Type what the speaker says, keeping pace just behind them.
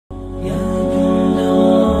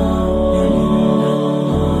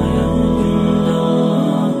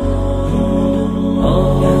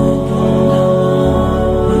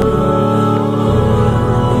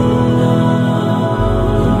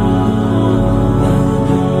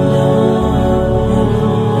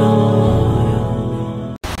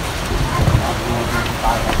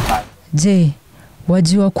Je,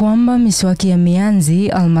 wajua kwamba miswaki ya Mwanzi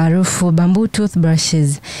almaarufu Bambu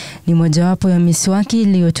toothbrushes ni mojawapo ya miswaki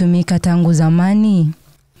iliyotumika tangu zamani?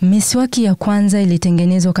 Miswaki ya kwanza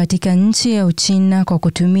ilitengenezwa katika nchi ya Uchina kwa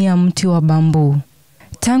kutumia mti wa bambu.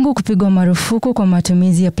 Tangu kupigwa marufuku kwa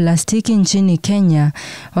matumizi ya plastiki nchini Kenya,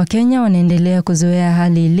 Wakenya wanaendelea kuzoea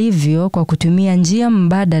hali ilivyo kwa kutumia njia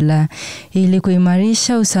mbadala ili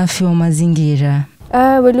kuimarisha usafi wa mazingira.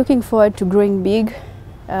 We're looking forward to growing big.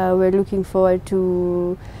 We're looking forward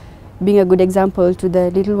to being a good example to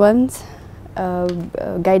the little ones,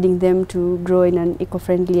 guiding them to grow in an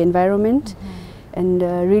eco-friendly environment. And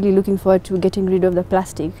really looking forward to getting rid of the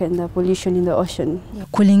plastic and the pollution in the ocean.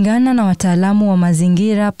 Kulingana na wataalamu wa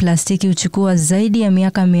mazingira, plastiki huchukua zaidi ya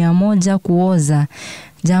miaka 100 kuoza,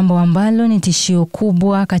 jambo ambalo ni tishio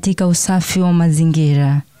kubwa katika usafi wa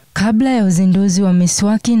mazingira. Kabla ya uzinduzi wa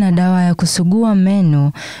miswaki na dawa ya kusugua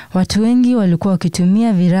meno, watu wengi walikuwa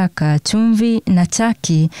wakitumia viraka, chumvi na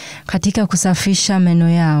chaki katika kusafisha meno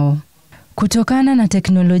yao. Kutokana na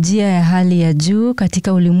teknolojia ya hali ya juu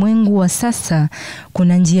katika ulimwengu wa sasa,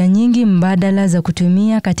 kuna njia nyingi mbadala za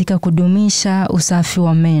kutumia katika kudumisha usafi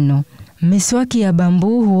wa meno. Miswaki ya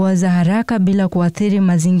bambu huoza haraka bila kuathiri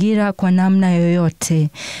mazingira kwa namna yoyote.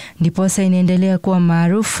 Ndiposa inaendelea kuwa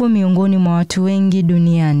maarufu miongoni mwa watu wengi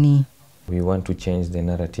duniani. We want to change the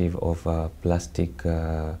narrative of plastic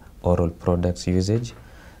oral products usage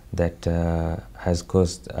that has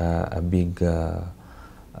caused a big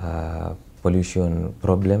pollution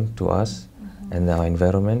problem to us and our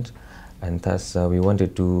environment, and thus we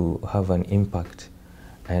wanted to have an impact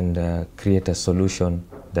and create a solution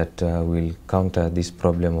that will counter this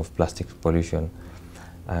problem of plastic pollution.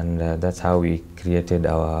 And that's how we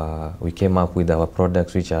came up with our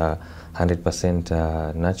products, which are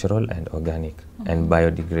 100% natural and organic and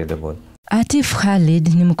biodegradable. Atif Khalid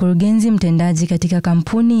ni mkurugenzi mtendaji katika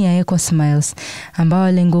kampuni ya EcoSmiles,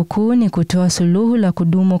 ambao lengo kuu ni kutoa suluhu la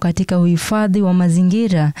kudumu katika uhifadhi wa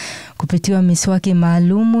mazingira kupitia miswaki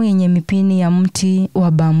maalumu yenye mipini ya mti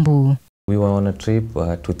wa bambu. We were on a trip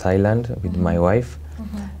to Thailand with my wife,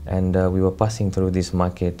 and we were passing through this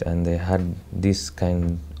market, and they had this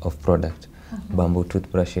kind of product, bamboo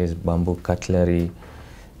toothbrushes, bamboo cutlery,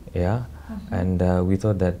 and we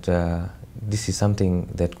thought that this is something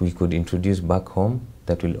that we could introduce back home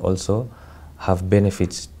that will also have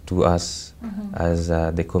benefits to us as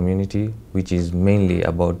the community, which is mainly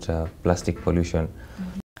about plastic pollution.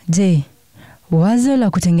 Je, wazo la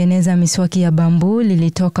kutengeneza miswaki ya bambu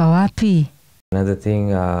lilitoka wapi? Another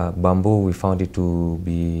thing, bamboo, we found it to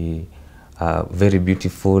be very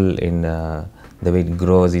beautiful in the way it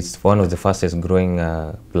grows. It's one of the fastest growing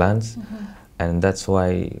plants. And that's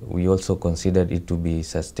why we also considered it to be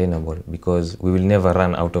sustainable, because we will never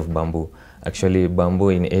run out of bamboo. Actually, bamboo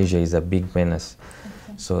in Asia is a big menace.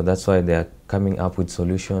 So that's why they are coming up with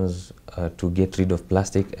solutions to get rid of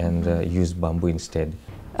plastic and use bamboo instead.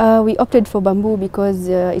 We opted for bamboo because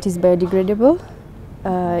it is biodegradable,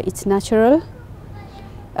 it's natural,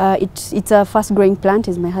 it's a fast-growing plant,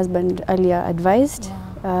 as my husband earlier advised.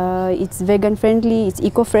 It's vegan friendly, it's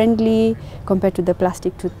eco-friendly compared to the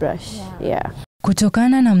plastic toothbrush.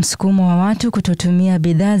 Kutokana na msukumo wa watu kutotumia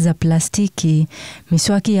bidhaa za plastiki,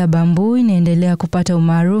 miswaki ya bambu inaendelea kupata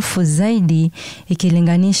umaarufu zaidi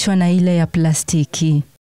ikilinganishwa na ile ya plastiki.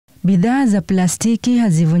 Bidhaa za plastiki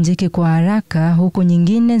hazivunjiki kwa haraka, huku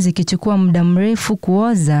nyingine zikichukua muda mrefu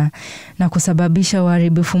kuoza na kusababisha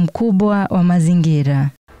uharibifu mkubwa wa mazingira.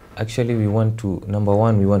 Actually, number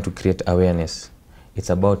one, we want to create awareness. It's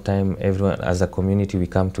about time everyone as a community we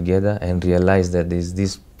come together and realize that there's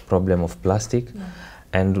this problem of plastic,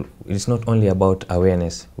 and it's not only about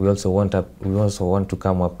awareness. We also want to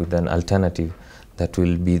come up with an alternative that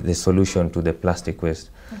will be the solution to the plastic waste.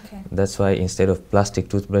 That's why instead of plastic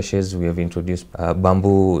toothbrushes, we have introduced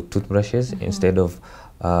bamboo toothbrushes. Instead of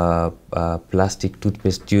plastic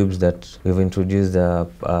toothpaste tubes, that we've introduced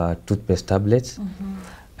toothpaste tablets.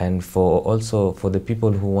 And for the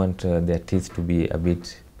people who want their teeth to be a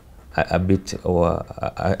bit or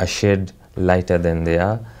a shade lighter than they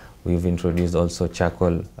are, we've introduced also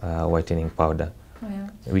charcoal whitening powder,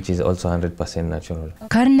 which is also 100% natural.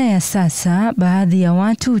 Karne ya sasa, baadhi ya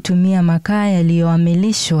watu hutumia makaa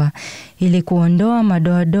yaliyoamilishwa ili kuondoa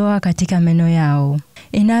madoadoa katika meno yao.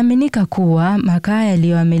 Inaaminika kuwa makaa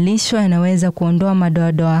yaliyoamilishwa yanaweza kuondoa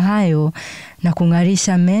madoadoa hayo na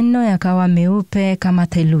kung'arisha meno yakawa meupe kama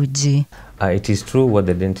theluji. It is true what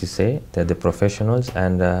the dentists say, that the professionals,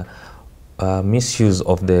 and misuse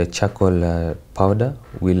of the charcoal powder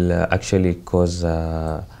will actually cause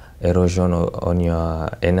erosion on your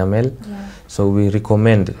enamel. So we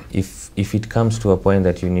recommend, if it comes to a point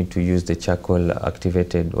that you need to use the charcoal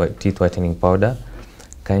activated teeth whitening powder,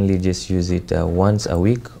 kindly just use it once a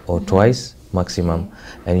week or twice maximum,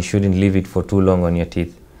 and you shouldn't leave it for too long on your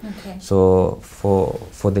teeth. Okay. So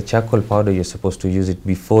for the charcoal powder, you're supposed to use it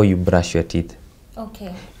before you brush your teeth.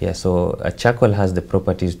 Okay. Yeah, so charcoal has the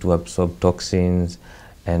properties to absorb toxins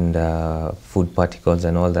and food particles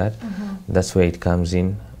and all that. That's where it comes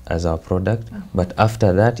in as our product. But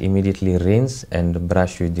after that, immediately rinse and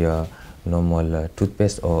brush with your normal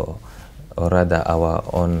toothpaste, or rather our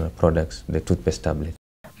own products, the toothpaste tablet.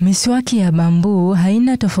 Miswaki ya bambu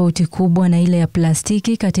haina tofauti kubwa na ile ya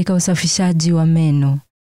plastiki katika usafishaji wa meno.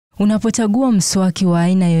 Unapochagua mswaki wa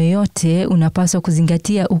aina yoyote, unapaswa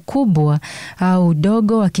kuzingatia ukubwa au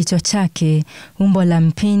udogo wa kichwa chake, umbo la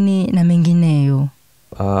mpini na mengineyo.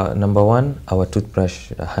 Number one, our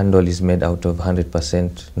toothbrush handle is made out of 100%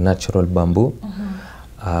 natural bamboo,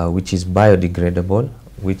 which is biodegradable,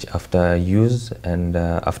 which after use and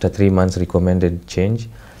after 3 months recommended change,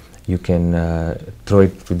 you can throw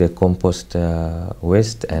it to the compost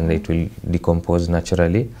waste and it will decompose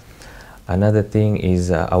naturally. Another thing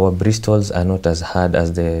is our bristles are not as hard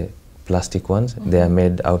as the plastic ones. They are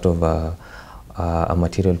made out of a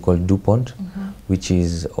material called DuPont, which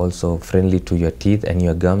is also friendly to your teeth and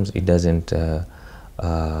your gums. It doesn't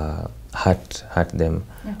hurt them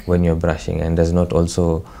when you're brushing, and does not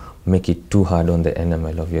also make it too hard on the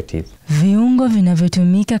enamel of your teeth. Viungo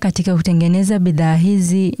vinavyotumika katika kutengeneza bidhaa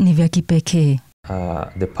hizi ni vya kipekee.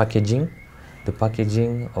 The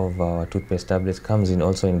packaging of our toothpaste tablets comes in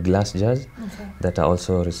also in glass jars that are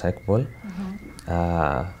also recyclable.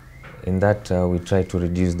 In that we try to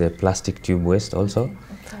reduce the plastic tube waste also.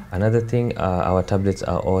 Another thing, our tablets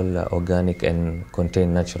are all organic and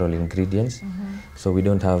contain natural ingredients. So we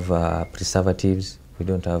don't have preservatives, we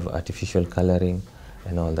don't have artificial coloring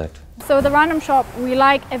and all that. So the Random Shop, we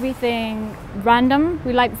like everything random,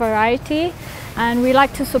 we like variety, and we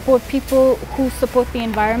like to support people who support the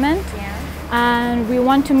environment. And we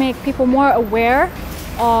want to make people more aware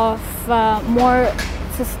of more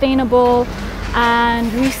sustainable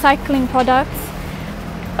and recycling products.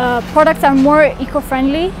 Products are more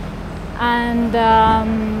eco-friendly and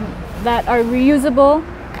that are reusable.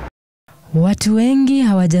 Watu wengi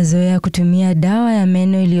hawajazoea kutumia dawa ya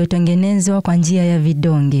meno iliyotengenezwa kwa njia ya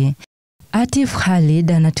vidonge. Atif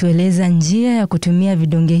Khalid anatueleza njia ya kutumia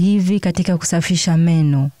vidonge hivi katika kusafisha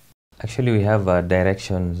meno. Actually, we have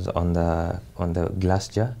directions on the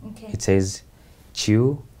glass jar. It says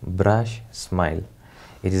chew, brush, smile.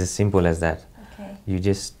 It is as simple as that. You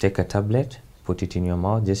just take a tablet, put it in your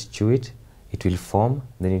mouth, just chew it. It will form.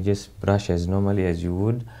 Then you just brush as normally as you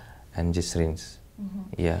would and just rinse.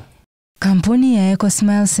 Yeah. Kampuni ya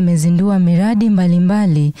EcoSmiles imezindua miradi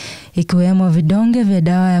mbalimbali ikiwemo vidonge vya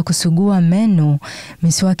dawa ya kusugua meno,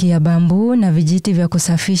 miswaki ya bambu na vijiti vya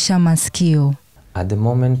kusafisha masikio. At the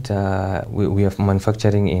moment, we are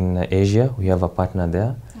manufacturing in Asia. We have a partner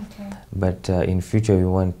there. But in future, we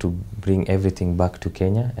want to bring everything back to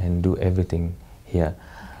Kenya and do everything here.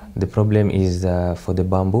 The problem is for the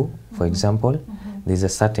bamboo, for example, there's a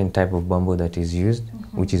certain type of bamboo that is used,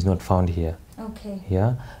 which is not found here.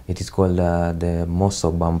 Yeah, it is called the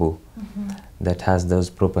moso bamboo. That has those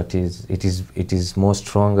properties. It is more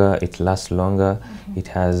stronger. It lasts longer. It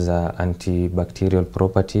has antibacterial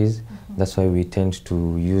properties. That's why we tend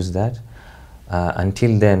to use that.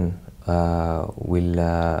 Until then,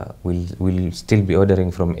 we'll still be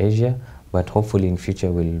ordering from Asia, but hopefully in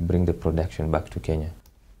future we'll bring the production back to Kenya.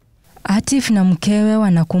 Atif na mkewe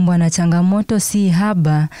wanakumbwa na changamoto si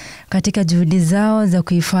haba katika juhudi zao za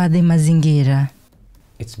kuhifadhi mazingira.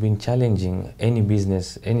 It's been challenging. Any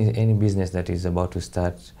business that is about to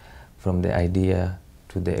start, from the idea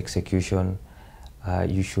to the execution,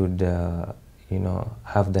 you should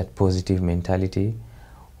have that positive mentality,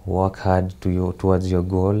 work hard towards your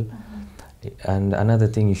goal. And another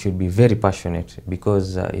thing, you should be very passionate,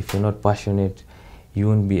 because if you're not passionate, you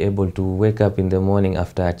won't be able to wake up in the morning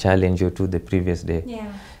after a challenge or two the previous day.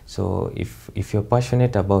 So if you're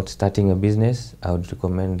passionate about starting a business, I would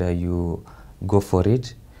recommend you go for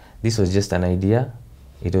it. This was just an idea.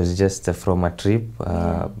 It was just from a trip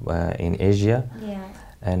in Asia.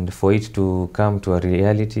 And for it to come to a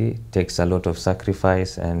reality takes a lot of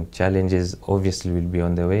sacrifice, and challenges obviously will be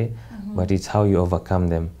on the way, but it's how you overcome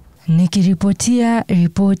them. Nikiripotia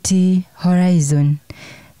Ripoti Horizon.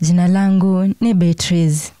 Jina langu ni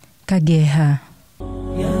Beatrice Kageha.